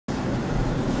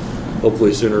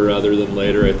hopefully sooner rather than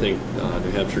later. I think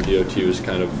New Hampshire DOT was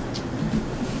kind of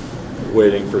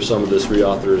waiting for some of this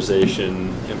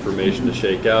reauthorization information to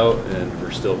shake out, and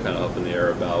we're still kind of up in the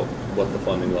air about what the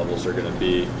funding levels are going to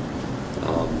be.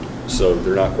 So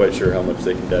they're not quite sure how much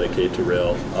they can dedicate to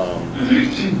rail.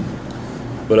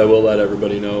 But I will let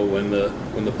everybody know when the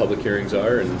public hearings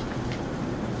are, and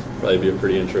probably be a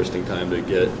pretty interesting time to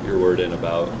get your word in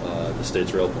about the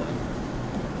state's rail plan.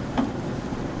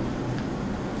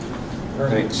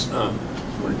 Thanks. I'm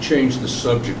going to change the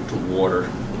subject to water.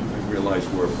 I realize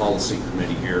we're a policy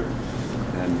committee here,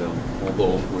 and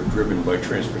although we're driven by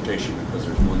transportation because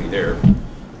there's money there,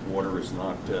 water is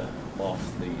not off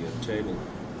the table.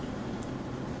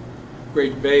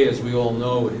 Great Bay, as we all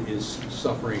know, is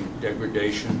suffering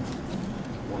degradation.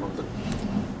 One of the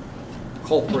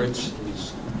culprits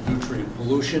is nutrient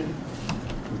pollution.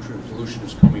 Nutrient pollution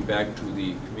is coming back to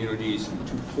the communities in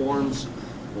two forms.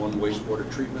 One, wastewater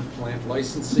treatment plant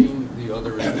licensing, the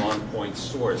other is non-point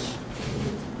source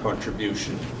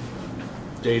contribution.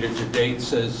 Data to date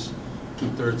says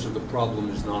 2/3 of the problem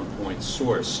is non-point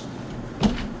source.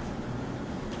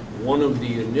 One of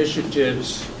the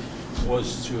initiatives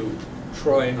was to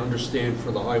try and understand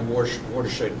for the high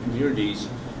watershed communities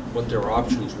what their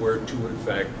options were to, in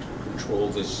fact, control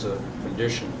this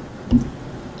condition.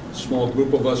 A small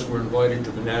group of us were invited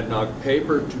to the Monadnock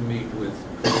paper to meet with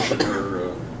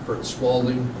Commissioner Kurt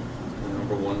Spalding,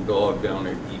 the #1 dog down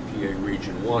at EPA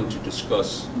Region 1, to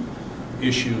discuss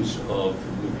issues of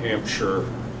New Hampshire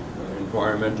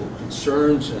environmental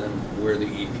concerns and where the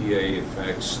EPA, in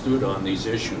fact, stood on these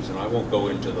issues. And I won't go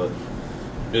into the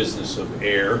business of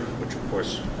air, which of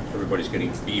course everybody's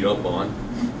getting beat up on,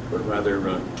 but rather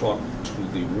talk to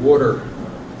the water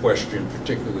question,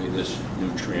 particularly this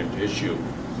nutrient issue.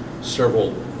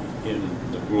 Several in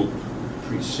the group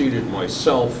preceded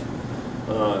myself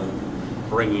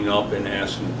bringing up and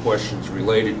asking questions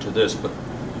related to this, but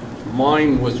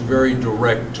mine was very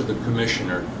direct to the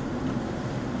commissioner.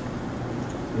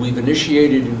 We've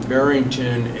initiated in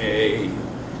Barrington a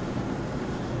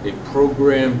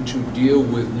program to deal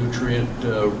with nutrient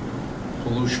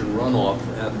pollution runoff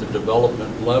at the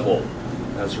development level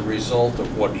as a result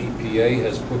of what EPA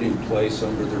has put in place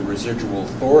under the residual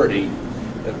authority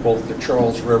at both the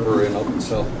Charles River and up in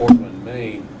South Portland,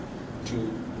 Maine,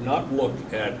 to not look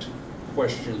at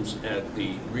questions at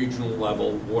the regional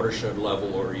level, watershed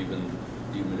level, or even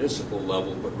the municipal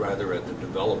level, but rather at the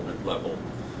development level.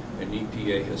 And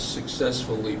EPA has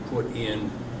successfully put in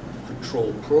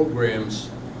control programs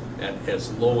at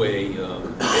as low a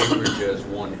acreage as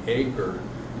 1 acre,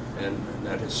 and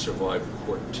that has survived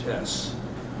court tests.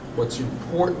 What's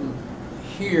important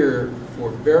here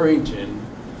for Barrington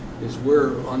is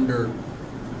we're under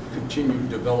continued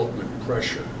development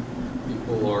pressure.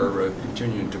 People are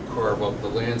continuing to carve up the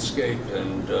landscape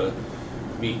and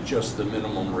meet just the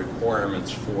minimum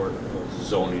requirements for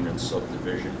zoning and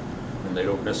subdivision, and they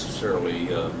don't necessarily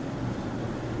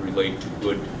relate to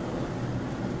good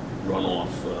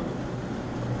runoff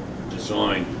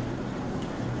design.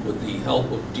 With the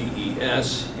help of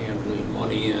DES handling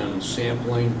money and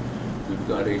sampling, we've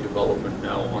got a development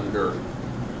now under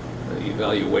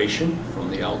evaluation from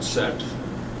the outset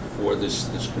for this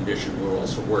condition. We're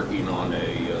also working on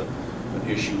an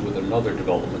issue with another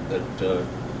development that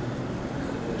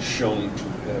is shown to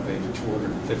have a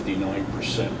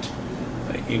 259%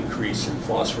 increase in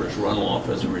phosphorus runoff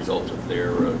as a result of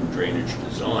their drainage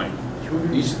design.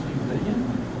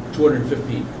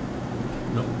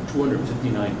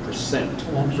 259%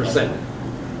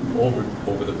 over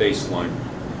the baseline.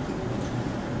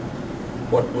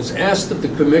 What was asked of the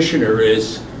commissioner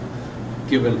is,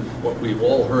 given what we've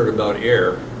all heard about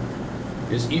air,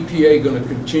 is EPA going to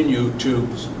continue to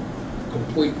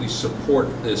completely support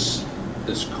this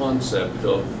concept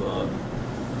of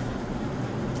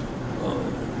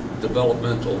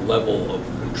developmental level of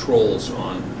controls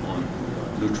on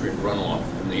nutrient runoff?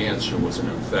 And the answer was an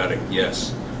emphatic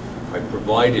yes. I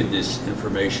provided this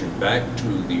information back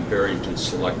to the Barrington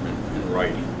Selectmen in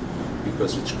writing,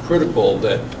 because it's critical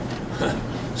that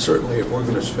certainly if we're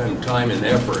going to spend time and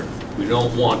effort, we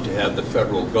don't want to have the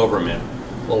federal government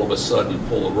all of a sudden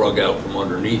pull the rug out from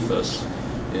underneath us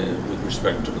with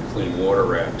respect to the Clean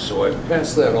Water Act. So I've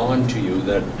passed that on to you,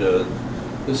 that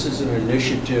this is an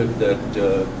initiative that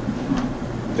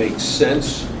makes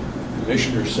sense. The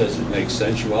commissioner says it makes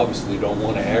sense. You obviously don't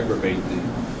want to aggravate the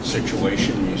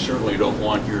situation. You certainly don't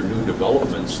want your new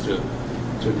developments to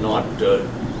not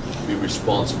be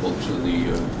responsible to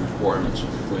the requirements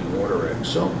of the Clean Water Act.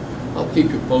 So I'll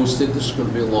keep you posted. This is going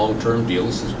to be a long-term deal.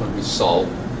 This is going to be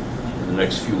solved in the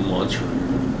next few months or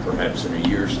perhaps in a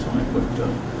year's time. But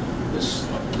this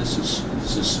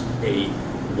is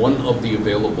one of the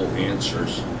available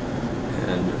answers,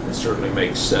 and it certainly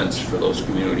makes sense for those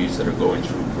communities that are going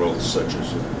through growth such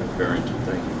as Barrington.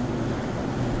 Thank you.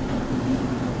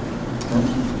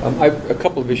 I have a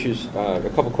couple of issues, a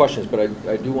couple of questions, but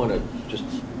I do want to just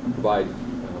provide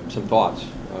some thoughts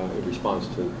in response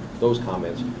to those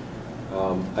comments.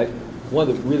 One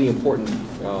of the really important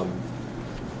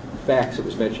facts that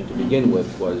was mentioned to begin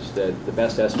with was that the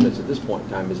best estimates at this point in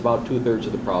time is about 2/3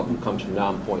 of the problem comes from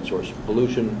non-point source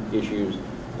pollution issues,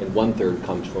 and 1/3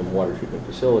 comes from water treatment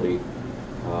facility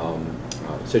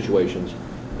situations,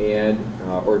 and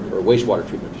or wastewater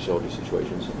treatment facility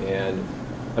situations. And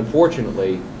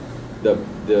unfortunately, the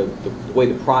way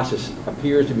the process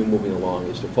appears to be moving along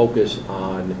is to focus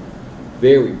on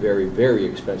very, very, very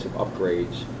expensive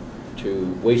upgrades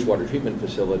to wastewater treatment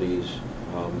facilities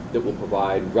that will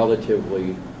provide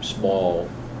relatively small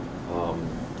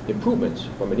improvements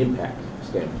from an impact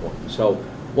standpoint. So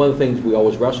one of the things we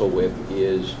always wrestle with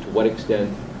is to what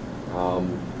extent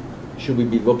should we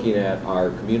be looking at our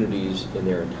communities in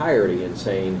their entirety and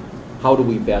saying, how do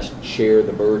we best share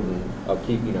the burden of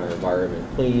keeping our environment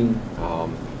clean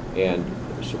and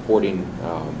supporting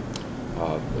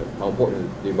how important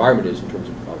the environment is in terms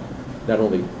of not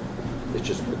only it's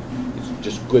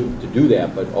just good to do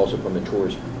that, but also from the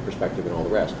tourist perspective and all the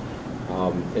rest.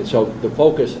 And so the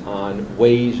focus on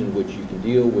ways in which you can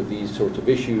deal with these sorts of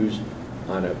issues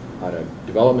on a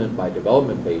development by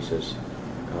development basis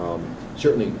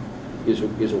certainly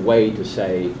is a way to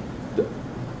say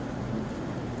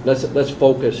let's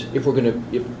focus, if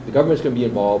the government's going to be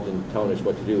involved in telling us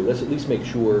what to do, let's at least make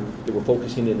sure that we're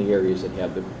focusing in the areas that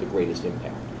have the greatest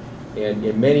impact. And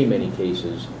in many, many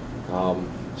cases,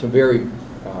 some very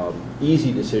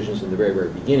easy decisions in the very, very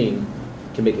beginning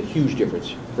can make a huge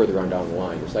difference further on down the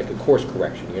line. It's like a course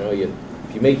correction. You know, if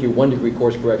you make your 1-degree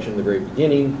course correction in the very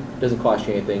beginning, it doesn't cost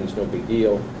you anything, it's no big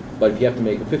deal. But if you have to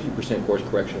make a 50% course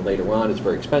correction later on, it's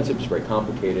very expensive, it's very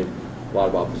complicated, a lot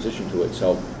of opposition to it.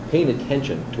 So paying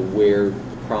attention to where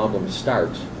the problem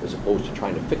starts as opposed to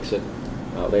trying to fix it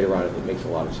later on, it makes a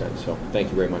lot of sense. So thank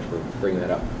you very much for bringing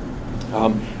that up.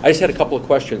 I just had a couple of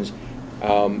questions.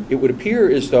 It would appear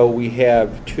as though we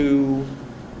have two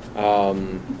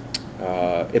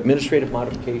administrative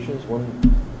modifications.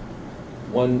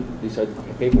 One besides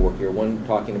the paperwork here, one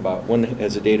talking about, one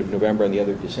has a date of November and the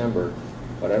other December,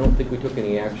 but I don't think we took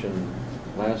any action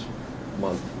last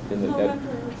month. November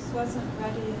wasn't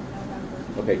ready in November.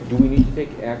 Okay, do we need to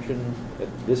take action at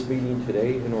this meeting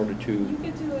today in order to? You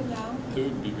could do it now. It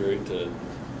would be great to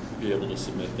be able to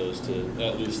submit those to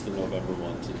at least the November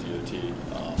one to DOT.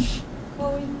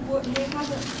 Well, we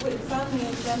haven't, it's on the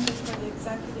agenda for the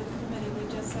executive committee, we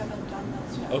just haven't done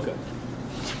those yet. Okay.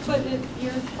 But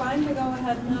you're fine to go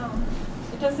ahead now.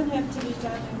 It doesn't have to be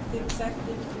done in the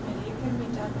executive committee, it can be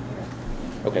done here.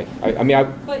 Okay, I mean,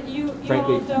 but you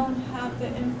frankly, all don't have the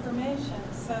information,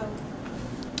 so.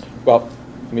 Well,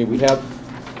 I mean, we have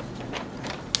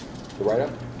the write-up?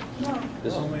 No.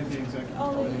 This only the executive.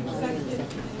 Only the executive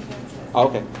committee gets it. Oh,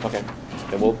 okay, okay.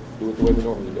 Then we'll do it the way we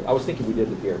normally do. I was thinking we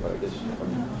did it here, but I guess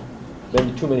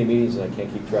been to too many meetings and I can't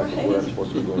keep track of where I'm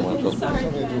supposed to be doing one. Sorry,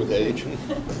 something to do with age.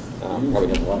 Probably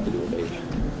has a lot to do with age.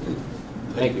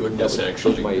 Thank you. Goodness, That was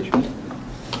actually. my age.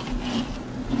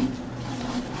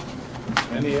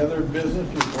 Any other business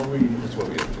before we? That's why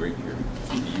we have three here.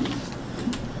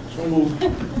 So moved.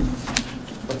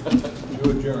 To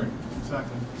adjourn.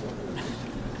 Second.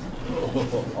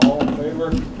 All in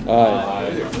favor?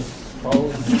 Aye.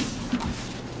 Opposed?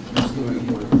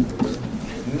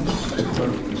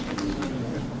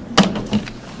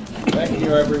 Thank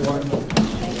you, everyone.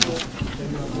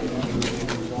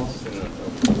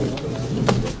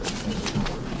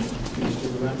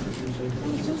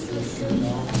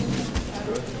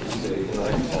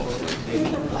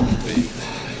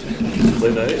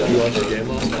 Late night, you watched the game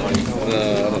last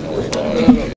night?